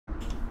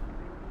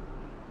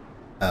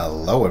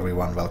Hello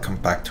everyone, welcome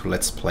back to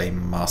Let's Play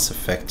Mass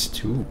Effect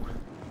 2.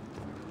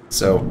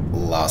 So,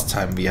 last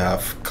time we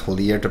have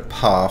cleared the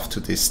path to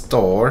this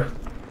door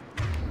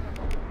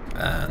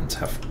and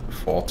have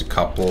fought a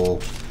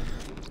couple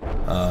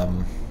a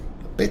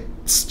bit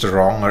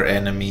stronger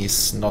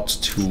enemies, not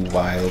too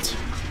wild.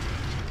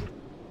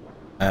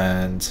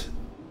 And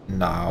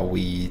now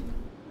we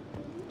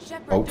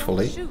Shepard,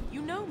 hopefully... don't shoot.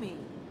 You know me.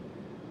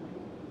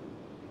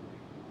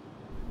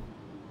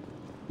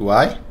 Do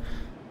I?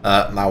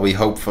 Now we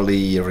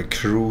hopefully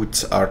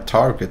recruit our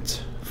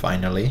target,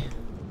 finally.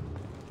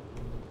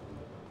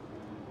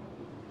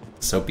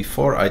 So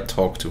before I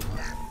talk to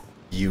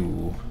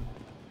you,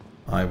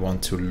 I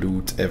want to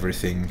loot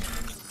everything.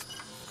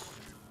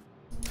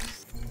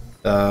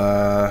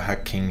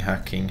 Hacking.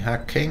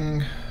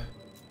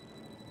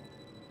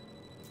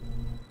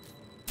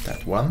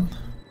 That one.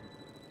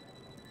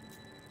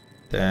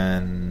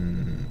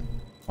 Then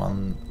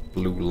one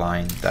blue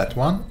line, that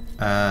one.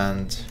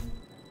 And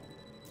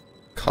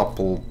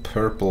couple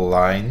purple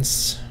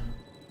lines.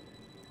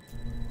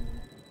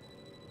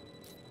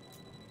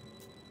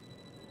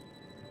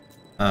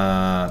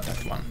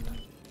 That one.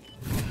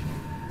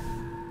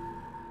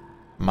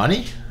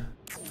 Money?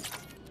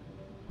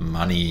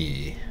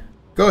 Money.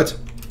 Good.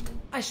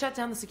 I shut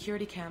down the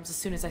security cams as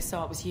soon as I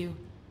saw it was you.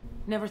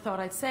 Never thought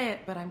I'd say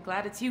it, but I'm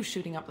glad it's you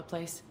shooting up the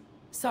place.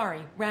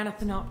 Sorry, ran a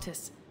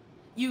Thanoptis.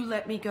 You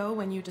let me go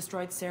when you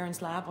destroyed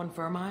Saren's lab on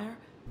Vermeer.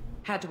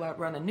 Had to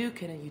outrun a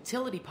nuke in a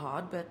utility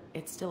pod, but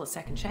it's still a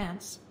second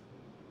chance.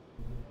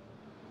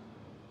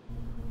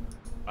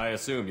 I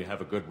assume you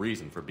have a good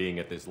reason for being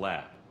at this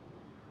lab.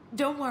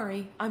 Don't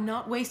worry, I'm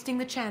not wasting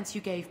the chance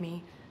you gave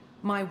me.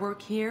 My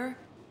work here,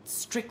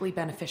 strictly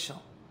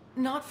beneficial.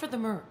 Not for the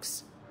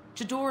mercs.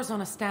 Jador's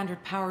on a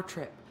standard power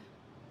trip.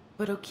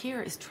 But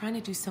Okir is trying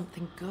to do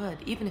something good,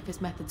 even if his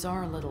methods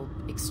are a little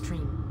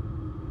extreme.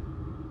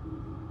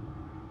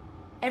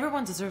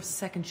 Everyone deserves a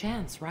second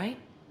chance, right?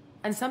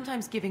 And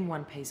sometimes giving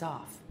one pays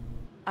off.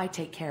 I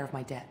take care of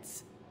my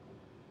debts.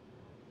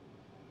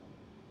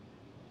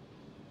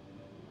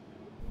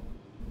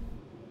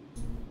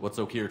 What's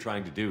Okir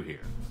trying to do here?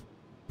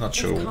 Not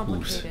sure It's who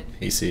complicated.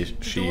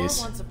 she Jador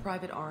is. wants a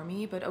private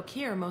army, but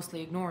Okir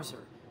mostly ignores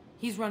her.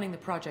 He's running the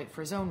project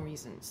for his own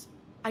reasons.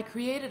 I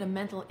created a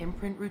mental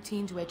imprint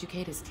routine to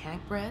educate his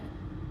tank bred.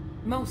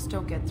 Most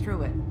don't get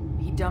through it.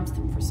 He dumps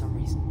them for some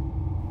reason.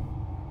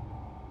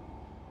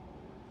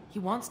 He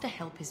wants to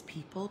help his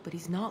people, but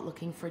he's not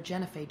looking for a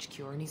genophage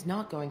cure, and he's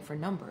not going for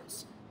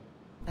numbers.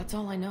 That's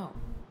all I know.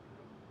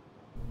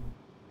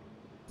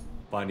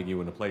 Finding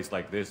you in a place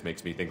like this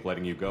makes me think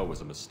letting you go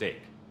was a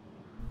mistake.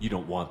 You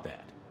don't want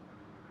that.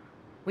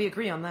 We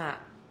agree on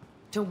that.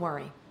 Don't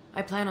worry.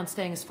 I plan on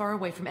staying as far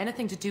away from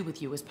anything to do with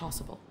you as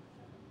possible.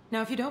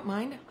 Now, if you don't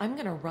mind, I'm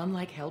gonna run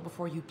like hell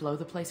before you blow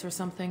the place or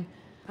something.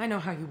 I know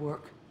how you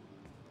work.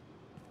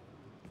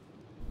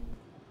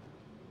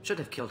 Should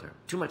have killed her.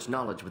 Too much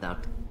knowledge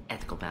without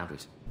ethical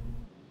boundaries.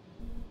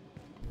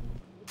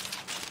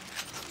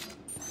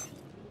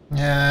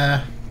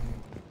 Yeah,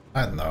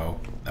 I don't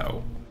know.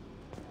 No.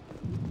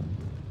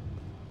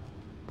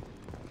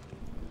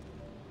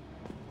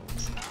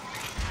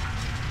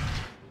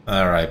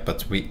 Alright,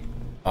 but we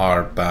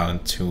are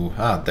bound to...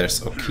 there's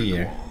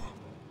Okir.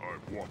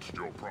 I've watched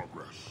your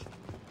progress.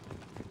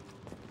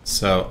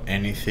 So,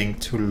 anything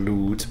to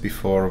loot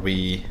before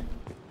we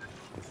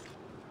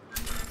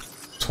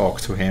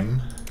talk to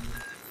him?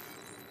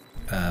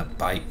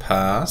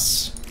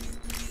 Bypass.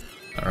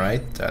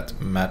 Alright, that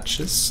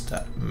matches.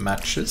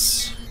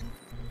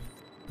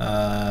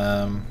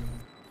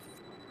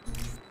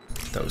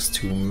 Those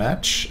two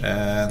match,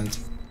 and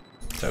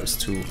those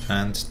two,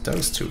 and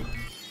those two.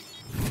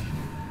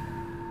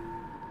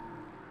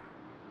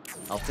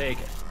 I'll take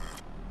it.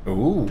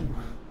 Ooh.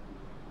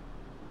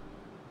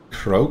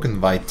 Krogan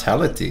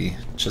Vitality.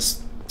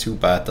 Just too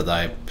bad that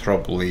I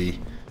probably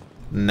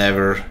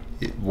never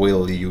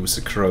will use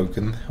a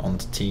Krogan on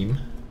the team.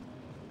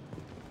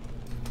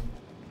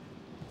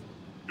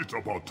 It's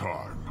about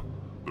time.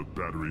 The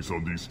batteries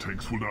on these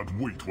tanks will not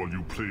wait while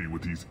you play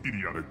with these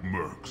idiotic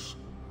mercs.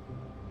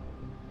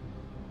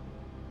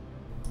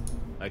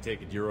 I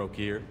take it you're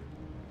Okir?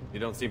 You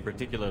don't seem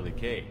particularly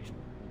caged,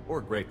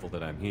 or grateful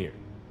that I'm here.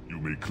 You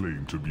may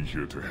claim to be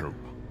here to help,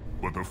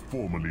 but the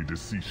formerly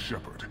deceased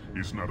Shepard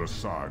is not a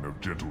sign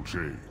of gentle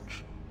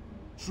change.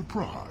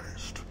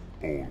 Surprised?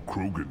 All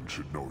Krogan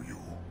should know you.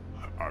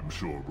 I'm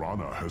sure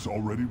Rana has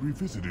already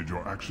revisited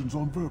your actions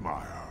on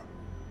Vermeer.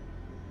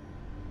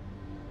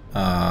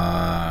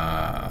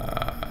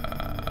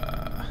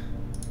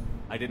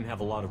 I didn't have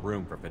a lot of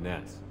room for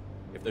finesse.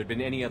 If there'd been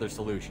any other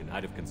solution,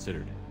 I'd have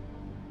considered it.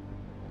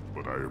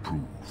 But I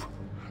approve.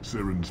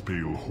 Saren's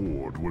pale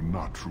horde were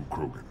not true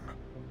Krogan.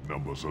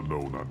 Numbers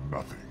alone are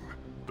nothing.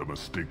 The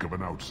mistake of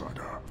an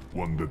outsider,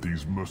 one that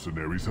these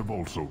mercenaries have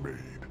also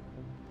made.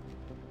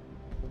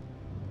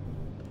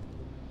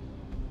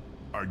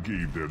 I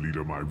gave their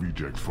leader my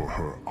rejects for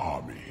her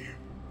army,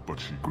 but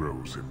she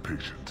grows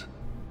impatient.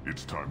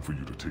 It's time for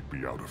you to take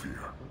me out of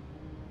here.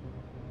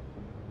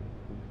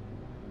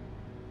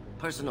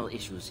 Personal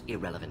issues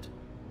irrelevant.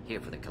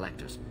 Here for the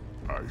collectors.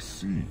 I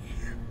see.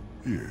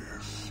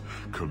 Yes,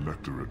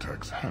 collector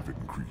attacks have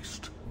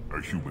increased.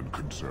 A human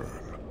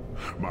concern.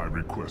 My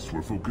requests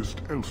were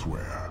focused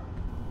elsewhere.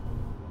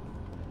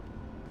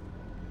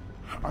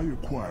 I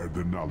acquired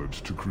the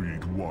knowledge to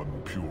create one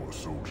pure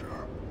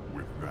soldier.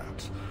 With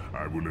that,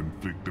 I will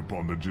inflict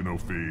upon the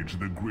Genophage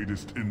the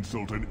greatest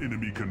insult an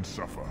enemy can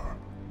suffer.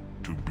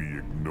 To be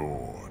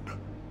ignored.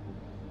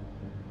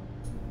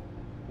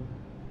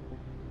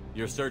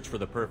 Your search for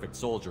the perfect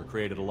soldier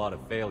created a lot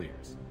of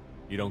failures.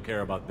 You don't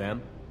care about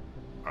them?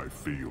 I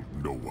failed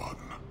no one.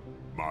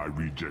 My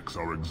rejects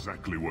are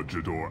exactly what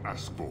Jador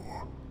asked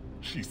for.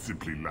 She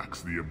simply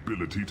lacks the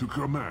ability to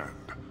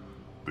command.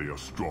 They are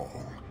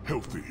strong,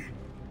 healthy,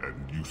 and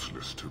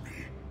useless to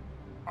me.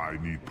 I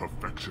need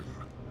perfection.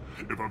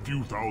 If a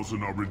few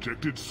thousand are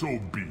rejected, so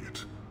be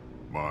it.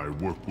 My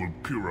work will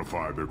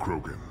purify the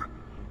Krogan.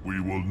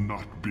 We will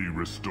not be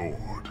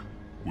restored.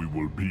 We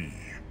will be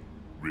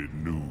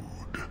renewed.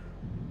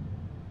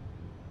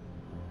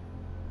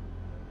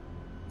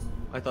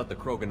 I thought the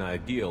Krogan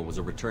ideal was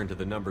a return to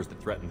the numbers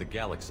that threatened the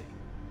galaxy.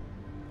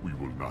 We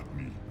will not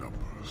need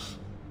numbers.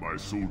 My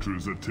soldier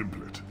is a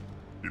template.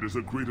 It is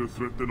a greater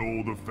threat than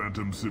all the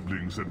Phantom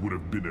siblings that would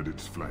have been at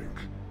its flank.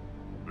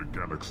 The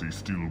galaxy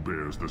still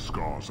bears the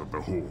scars of the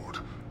Horde,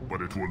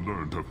 but it will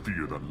learn to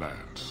fear the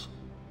Lance.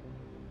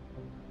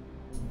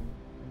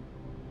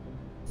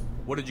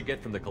 What did you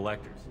get from the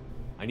collectors?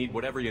 I need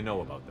whatever you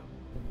know about them.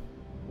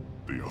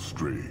 They are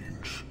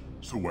strange.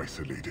 So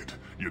isolated,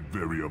 yet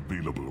very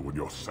available when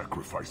your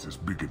sacrifice is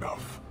big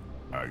enough.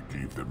 I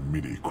gave them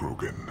mini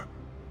Krogan.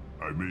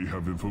 I may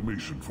have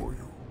information for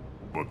you,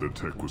 but the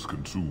tech was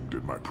consumed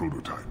in my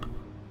prototype,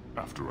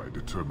 after I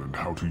determined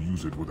how to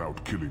use it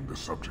without killing the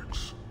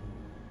subjects.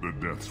 The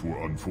deaths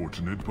were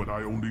unfortunate, but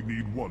I only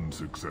need one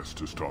success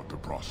to start the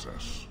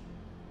process.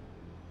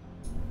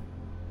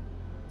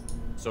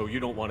 So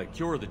you don't want to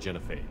cure the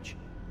Genophage?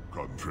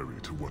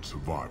 Contrary to what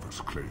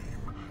survivors claim,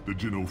 the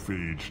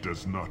Genophage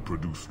does not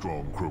produce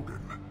strong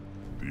Krogan.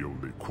 The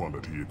only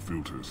quality it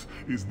filters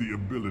is the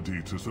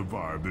ability to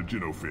survive the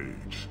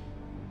Genophage.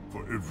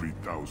 For every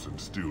 1,000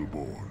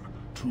 stillborn,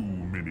 too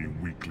many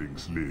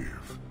weaklings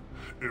live.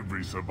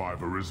 Every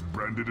survivor is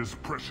branded as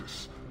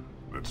precious.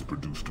 That's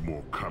produced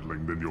more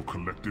cuddling than your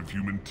collective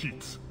human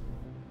teats.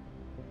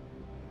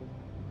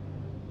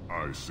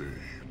 I say,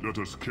 let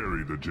us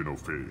carry the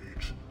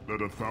Genophage.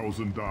 Let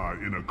 1,000 die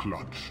in a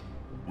clutch.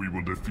 We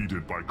will defeat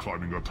it by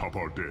climbing atop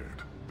our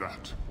dead.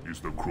 That is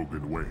the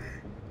Krogan way.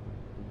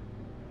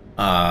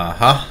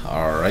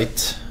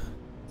 Alright.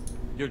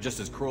 You're just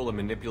as cruel and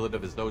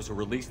manipulative as those who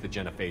released the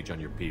Genophage on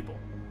your people.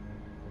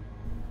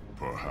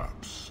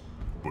 Perhaps.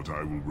 But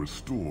I will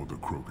restore the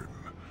Krogan,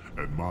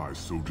 and my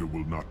soldier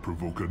will not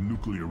provoke a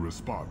nuclear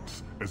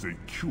response as a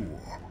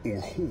cure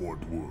or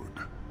Horde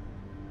would.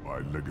 My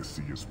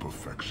legacy is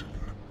perfection,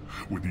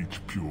 with each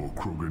pure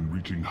Krogan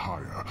reaching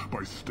higher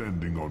by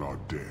standing on our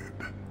dead.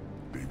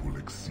 They will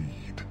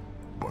exceed,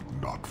 but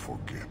not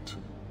forget.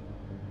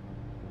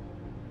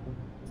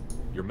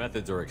 Your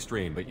methods are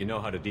extreme, but you know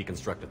how to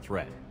deconstruct a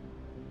threat.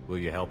 Will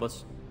you help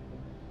us?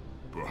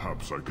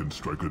 Perhaps I can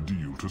strike a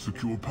deal to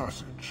secure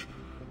passage,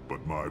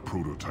 but my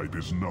prototype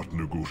is not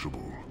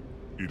negotiable.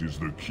 It is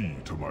the key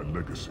to my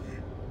legacy.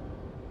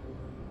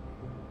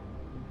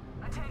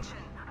 Attention!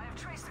 I have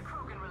traced the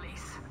Krogan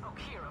release.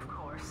 Okeer, of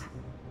course.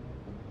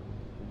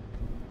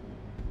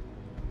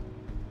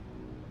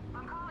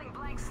 I'm calling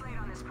blank slate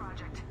on this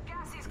project.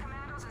 Gas these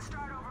commandos and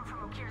start over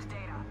from Okeer's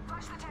data.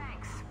 Flush the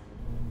tanks.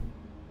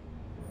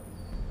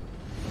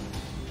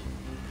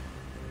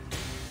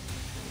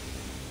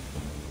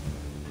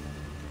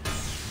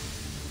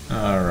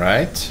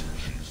 Alright.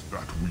 She's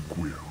that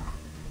weak-willed.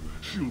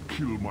 She'll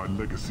kill my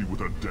legacy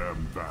with a damn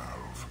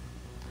valve.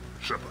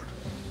 Shepard,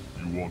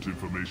 you want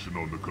information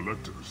on the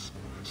collectors?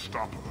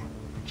 Stop her.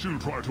 She'll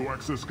try to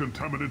access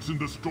contaminants in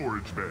the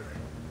storage bay.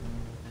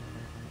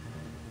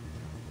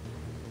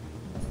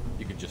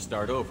 You could just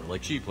start over,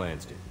 like she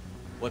plans to.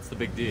 What's the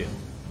big deal?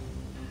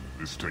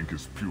 This tank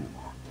is pure.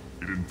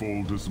 It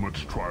involved as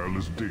much trial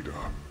as data.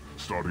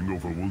 Starting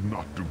over will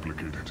not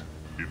duplicate it.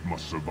 It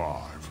must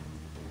survive.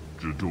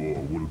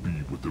 Jador will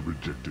be with the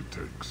rejected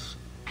tanks.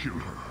 Kill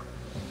her.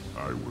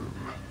 I will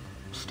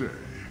stay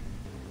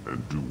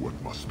and do what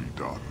must be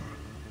done.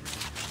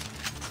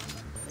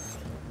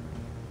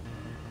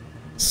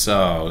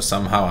 So,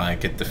 somehow I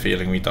get the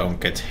feeling we don't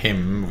get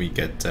him, we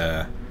get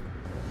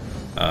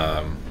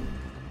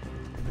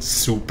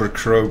Super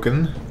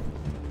Krogan.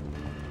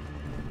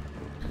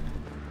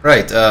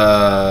 Right,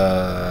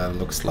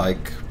 looks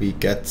like we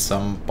get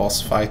some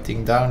boss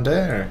fighting down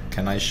there.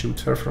 Can I shoot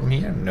her from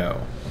here? No.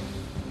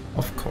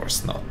 Of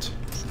course not.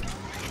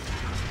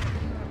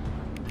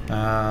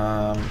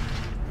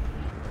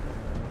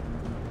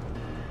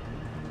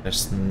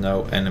 There's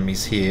no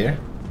enemies here.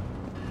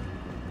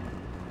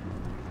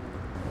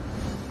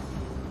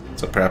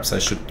 So perhaps I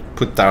should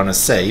put down a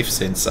save,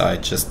 since I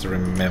just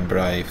remember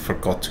I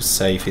forgot to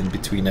save in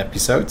between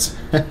episodes.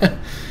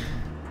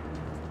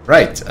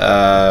 Right.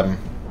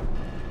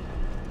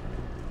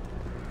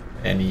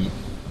 Any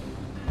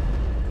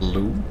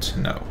loot?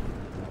 No.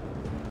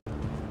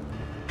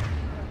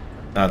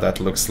 Now that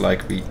looks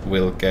like we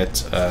will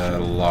get a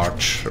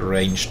large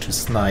range to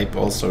snipe.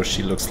 Also,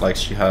 she looks like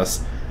she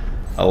has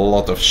a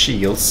lot of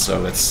shields, so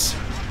let's...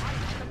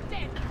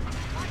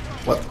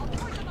 What?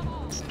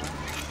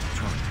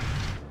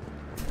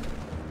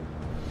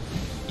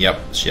 Yep,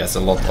 she has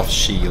a lot of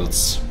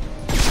shields.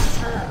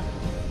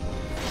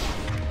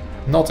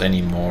 Not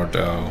anymore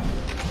though.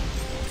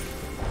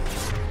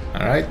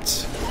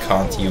 Alright,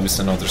 can't use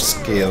another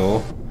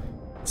skill,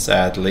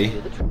 sadly.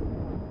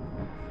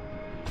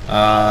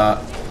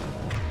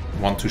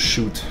 Want to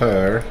shoot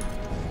her.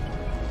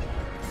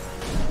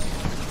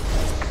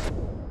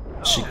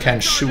 She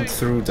can shoot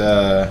through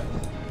the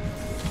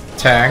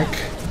tank,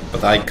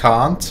 but I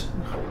can't.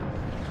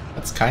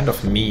 That's kind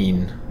of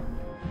mean.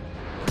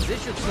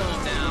 This should slow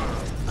him down.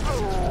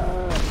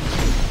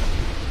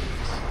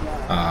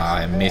 Ah,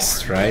 I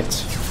missed,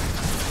 right?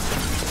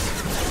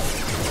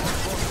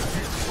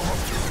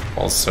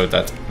 Also,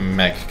 that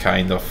mech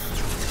kind of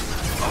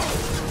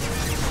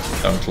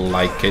don't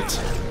like it.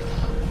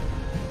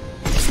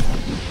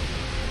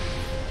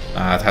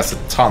 It has a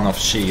ton of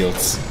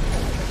shields.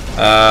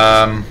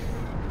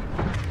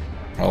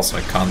 Also,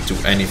 I can't do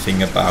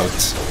anything about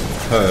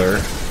her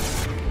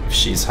if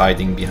she's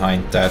hiding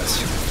behind that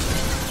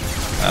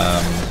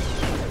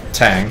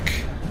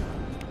tank.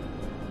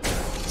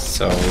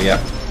 So yeah,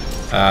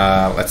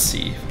 let's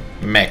see.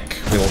 Mech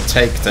will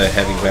take the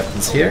heavy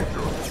weapons here.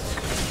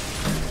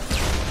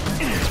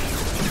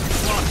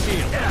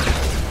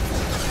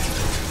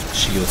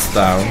 Shields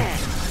down.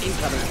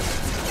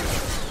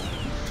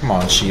 Come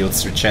on,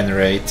 shields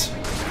regenerate.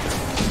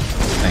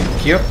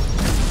 Thank you.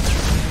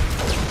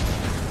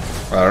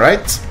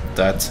 Alright,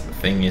 that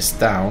thing is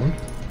down.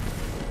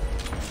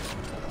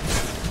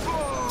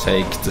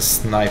 Take the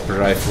sniper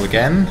rifle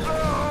again.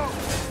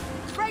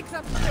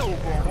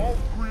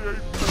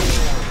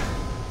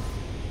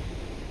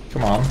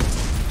 Come on,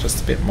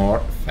 just a bit more.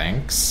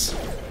 Thanks.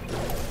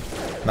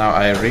 Now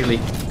I really...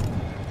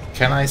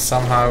 Can I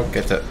somehow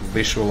get a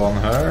visual on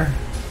her?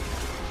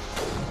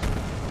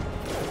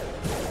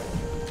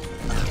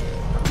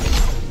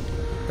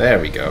 There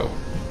we go.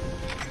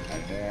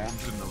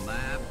 In the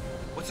lab?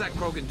 What's that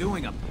Krogan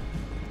doing up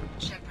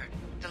there? Shepard,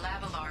 the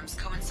lab alarms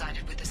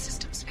coincided with the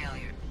system's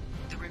failure.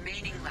 The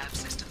remaining lab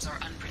systems are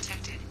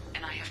unprotected,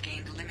 and I have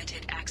gained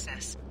limited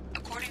access.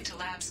 According to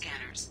lab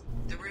scanners,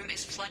 the room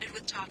is flooded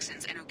with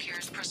toxins and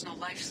Okira's personal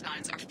life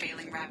signs are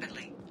failing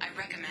rapidly. I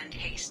recommend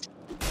haste.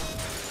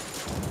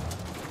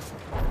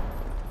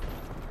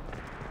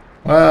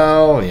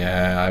 Well,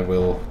 yeah, I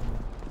will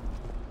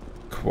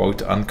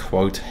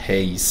quote-unquote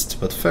haste,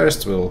 but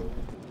first we'll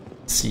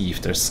see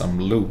if there's some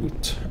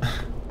loot.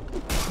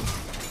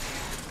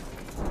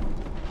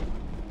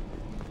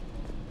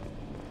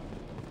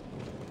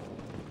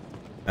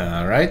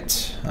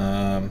 Alright,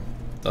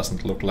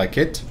 doesn't look like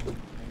it.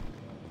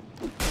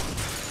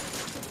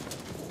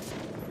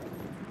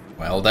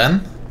 Well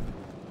then,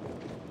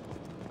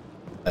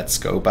 let's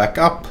go back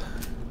up.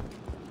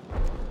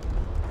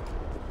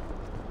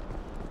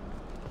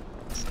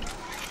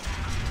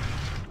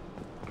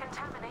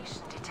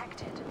 Contamination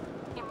detected.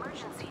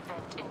 Emergency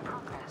vent in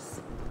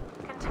progress.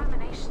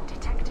 Contamination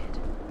detected.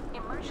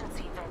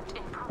 Emergency vent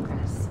in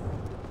progress.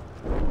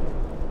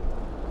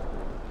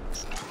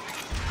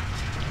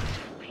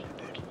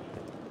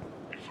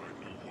 If I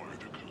knew why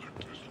the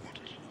collectors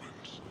wanted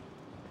humans,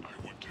 I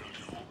would tell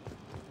you.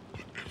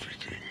 But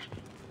everything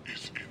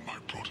is in my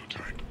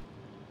prototype.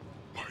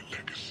 My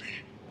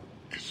legacy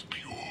is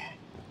pure.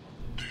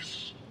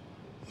 This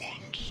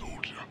one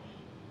soldier.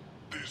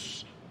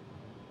 This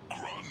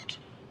Grunt.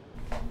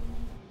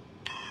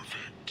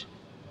 Perfect.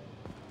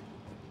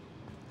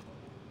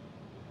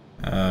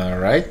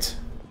 Alright.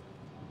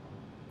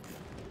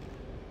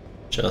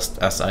 Just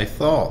as I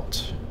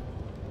thought.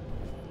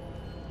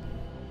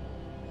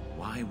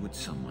 Why would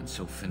someone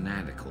so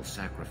fanatical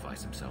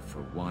sacrifice himself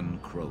for one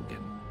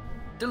Krogan?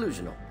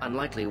 Delusional.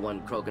 Unlikely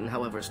one Krogan,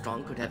 however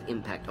strong, could have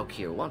impact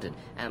Okir wanted.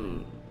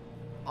 Am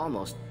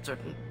almost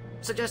certain.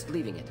 Suggest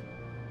leaving it.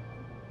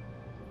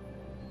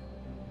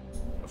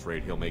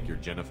 Afraid he'll make your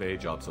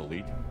Jadefeye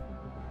obsolete?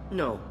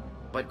 No,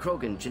 but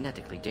Krogan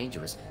genetically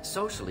dangerous,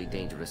 socially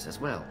dangerous as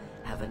well.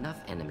 Have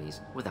enough enemies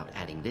without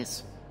adding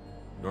this.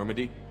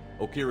 Normandy,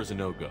 Okir is a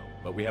no-go,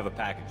 but we have a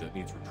package that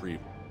needs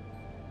retrieval.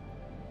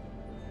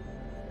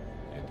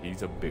 And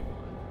he's a big one.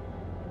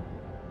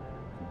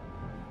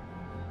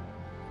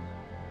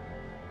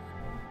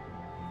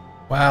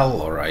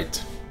 Well,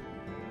 alright.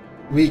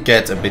 We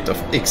get a bit of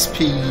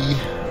XP,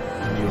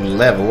 new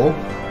level.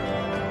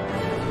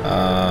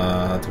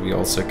 Do we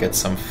also get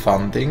some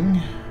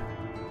funding?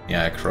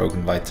 Yeah,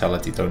 Krogan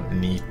Vitality, don't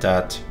need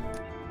that.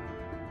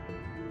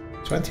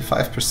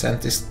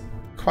 25% is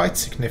quite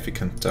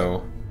significant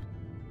though.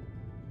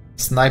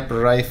 Sniper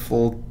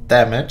rifle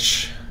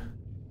damage.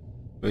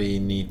 We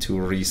need to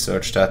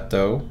research that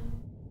though.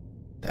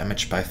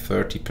 Damage by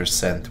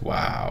 30%,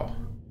 wow.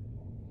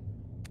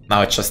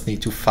 Now I just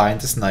need to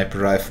find a sniper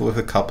rifle with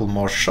a couple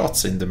more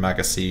shots in the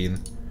magazine.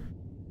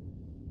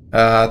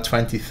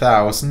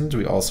 20,000.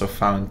 We also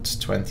found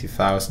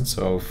 20,000,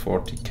 so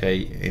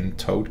 40k in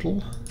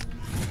total.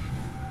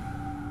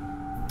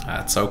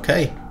 That's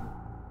okay.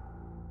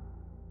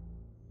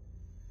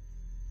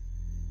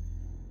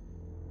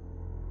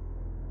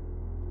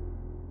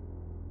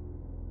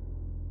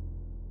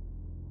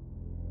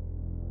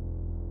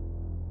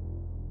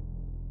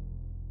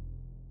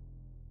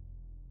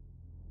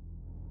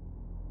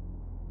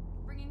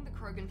 Bringing the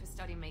Krogan for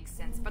study makes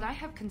sense, but I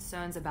have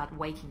concerns about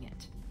waking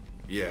it.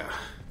 Yeah,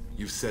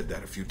 you've said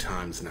that a few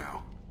times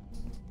now.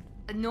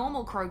 A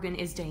normal Krogan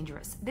is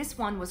dangerous. This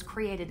one was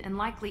created and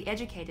likely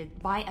educated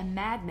by a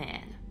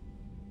madman.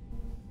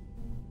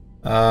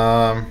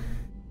 Yeah.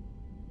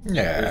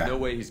 There's no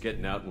way he's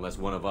getting out unless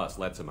one of us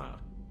lets him out.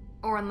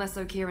 Or unless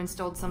Okeer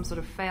installed some sort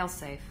of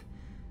failsafe.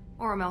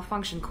 Or a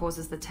malfunction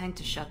causes the tank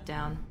to shut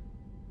down.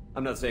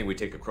 I'm not saying we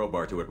take a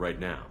crowbar to it right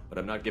now, but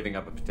I'm not giving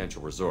up a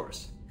potential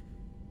resource.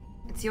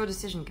 It's your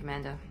decision,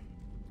 Commander.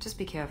 Just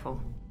be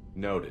careful.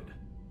 Noted.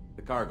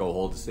 The cargo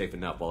hold is safe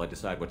enough while I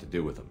decide what to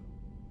do with them.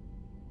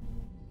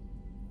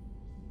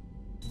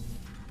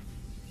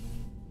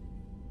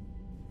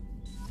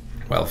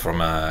 Well,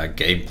 from a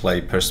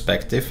gameplay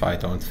perspective, I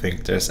don't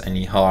think there's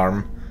any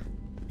harm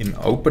in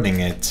opening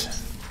it.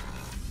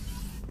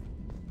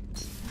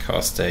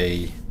 Because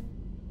they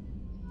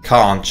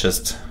can't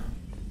just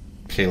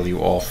kill you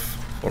off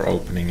for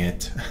opening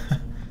it.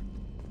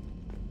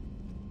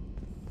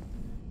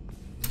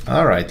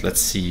 Alright,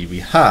 let's see. We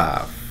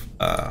have...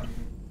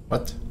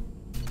 what?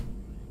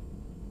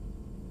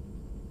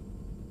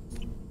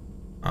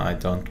 I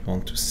don't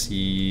want to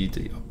see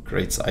the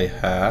upgrades I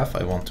have.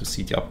 I want to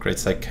see the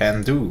upgrades I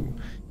can do.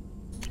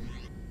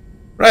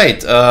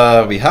 Right,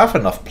 we have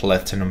enough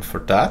platinum for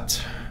that.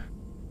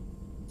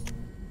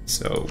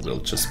 So we'll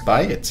just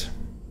buy it.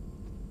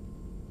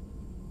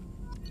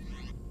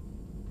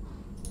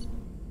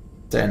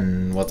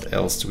 Then what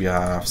else do we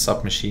have?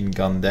 Submachine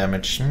gun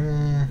damage.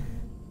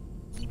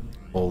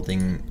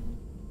 Holding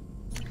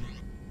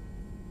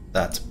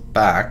that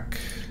back.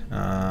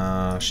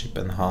 Ship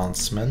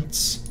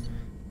enhancements.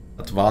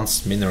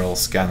 Advanced mineral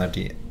scanner.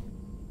 The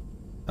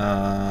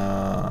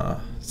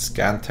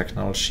scan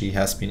technology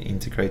has been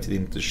integrated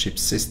into ship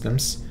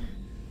systems.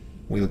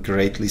 Will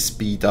greatly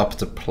speed up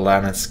the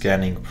planet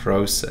scanning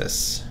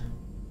process.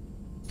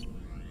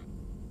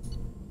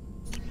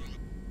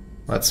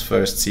 Let's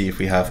first see if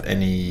we have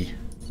any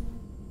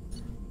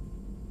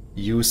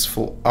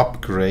useful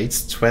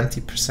upgrades.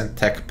 20%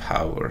 tech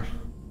power.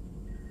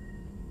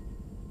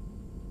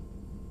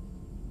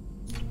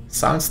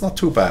 Sounds not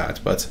too bad,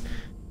 but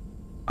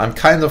I'm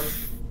kind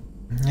of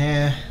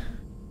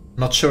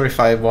not sure if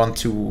I want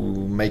to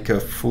make a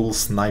full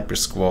sniper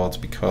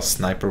squad, because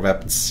sniper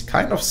weapons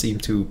kind of seem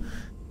to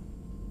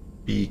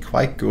be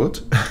quite good.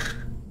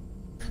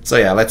 So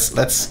yeah,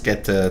 let's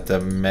get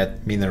the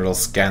mineral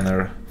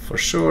scanner for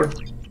sure,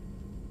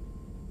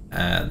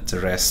 and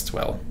the rest,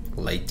 well,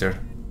 later.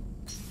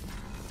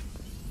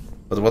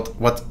 But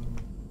what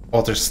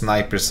other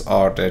snipers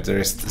are there? There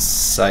is the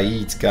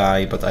Said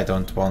guy, but I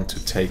don't want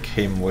to take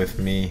him with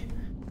me.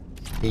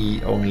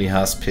 He only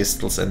has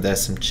pistols and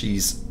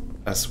SMGs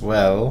as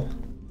well.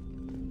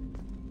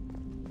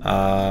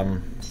 Yeah,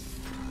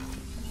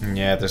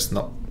 there's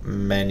not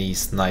many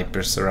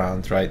snipers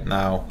around right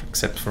now,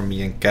 except for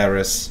me and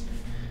Garrus.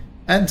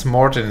 And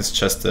Morden is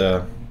just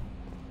a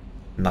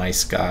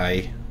nice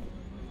guy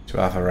to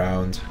have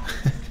around.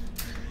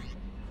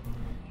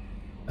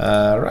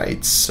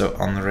 Right, so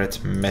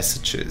unread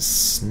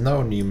messages.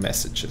 No new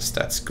messages,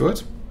 that's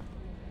good.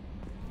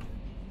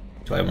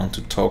 Do I want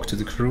to talk to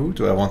the crew?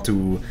 Do I want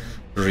to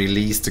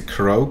release the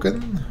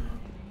Krogan?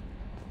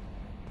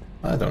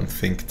 I don't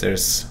think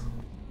there's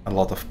a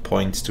lot of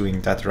point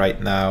doing that right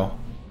now.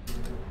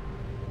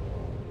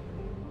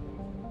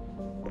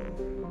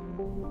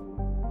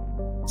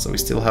 So we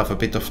still have a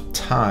bit of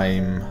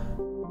time.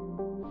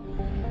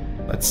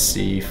 Let's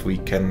see if we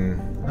can...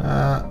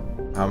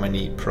 how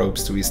many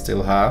probes do we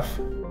still have?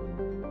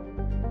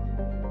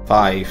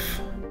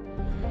 5.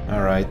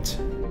 Alright.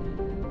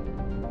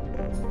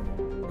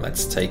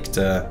 Let's take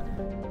the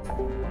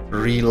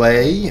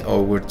relay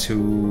over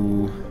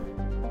to...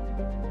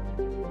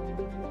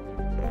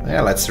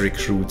 yeah, let's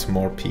recruit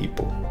more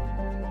people.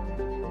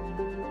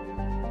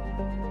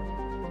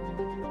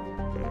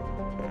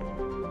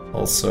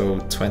 Also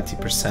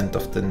 20%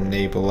 of the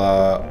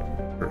nebula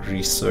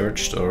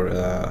researched or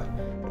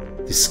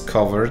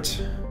discovered.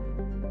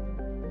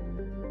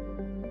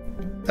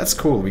 That's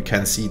cool, we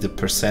can see the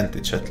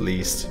percentage at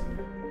least.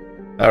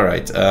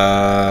 Alright,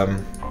 I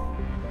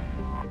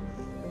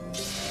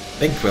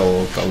think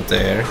we'll go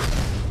there.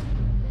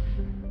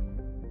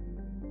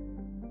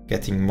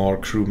 Getting more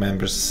crew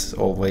members is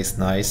always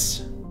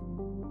nice.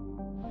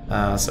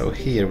 So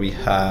here we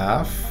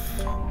have...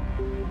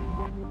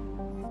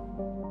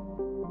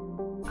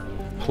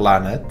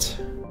 planet.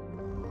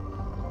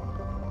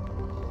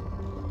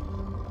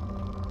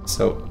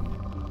 So,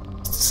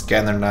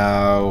 scanner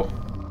now,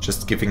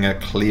 just giving a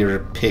clearer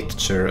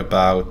picture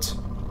about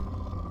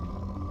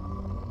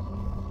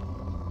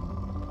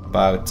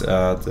about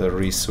the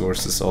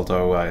resources,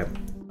 although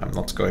I'm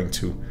not going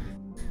to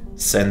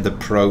send a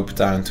probe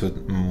down to a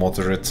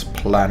moderate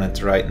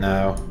planet right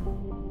now.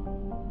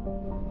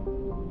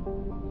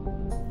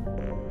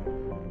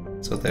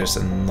 So there's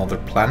another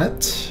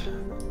planet.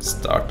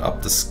 Start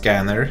up the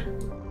scanner.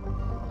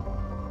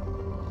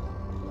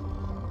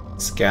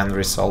 Scan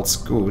results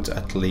good,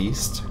 at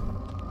least.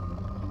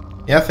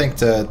 Yeah, I think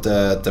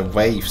the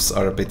waves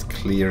are a bit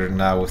clearer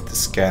now with the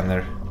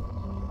scanner.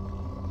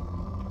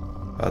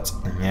 But,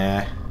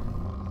 yeah.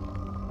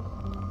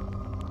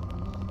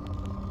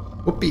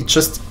 Would be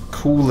just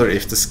cooler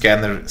if the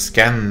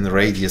scan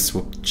radius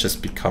would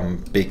just become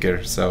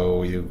bigger,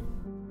 so you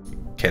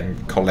can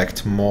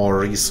collect more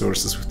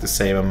resources with the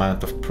same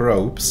amount of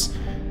probes.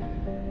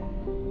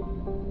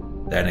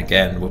 Then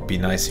again, would be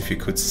nice if you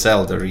could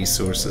sell the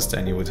resources,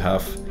 then you would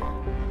have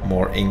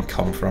more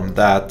income from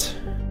that.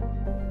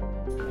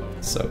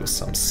 So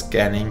some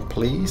scanning,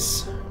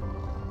 please.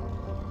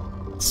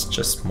 It's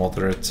just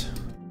moderate.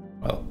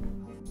 Well.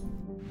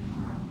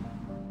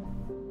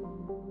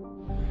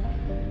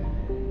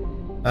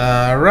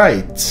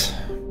 Right.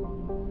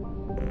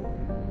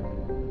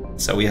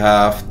 So we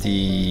have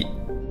the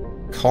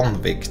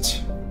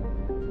convict.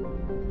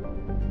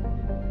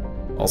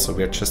 Also,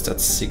 we're just at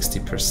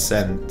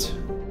 60%.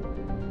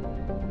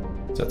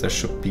 So there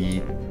should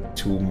be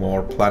 2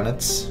 more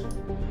planets.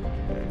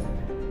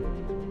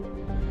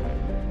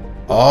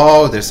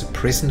 Oh, there's a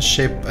prison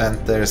ship and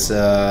there's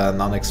an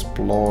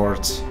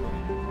unexplored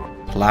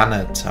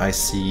planet, I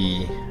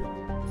see.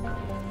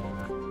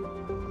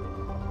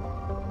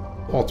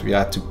 Thought we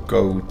had to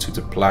go to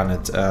the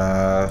planet.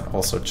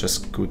 Also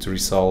just good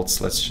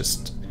results. Let's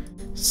just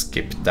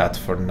skip that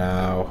for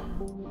now.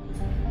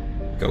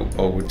 Go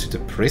over to the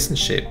prison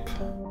ship.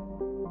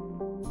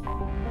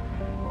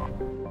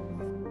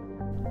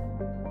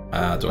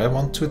 Do I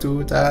want to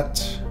do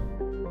that?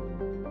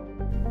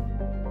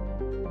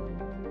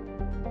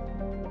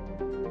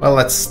 Well,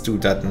 let's do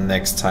that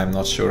next time.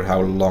 Not sure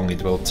how long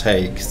it will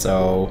take,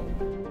 so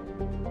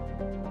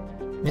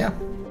yeah,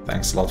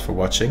 thanks a lot for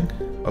watching.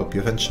 Hope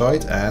you've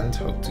enjoyed and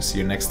hope to see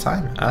you next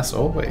time, as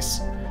always.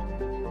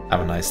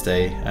 Have a nice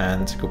day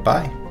and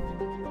goodbye.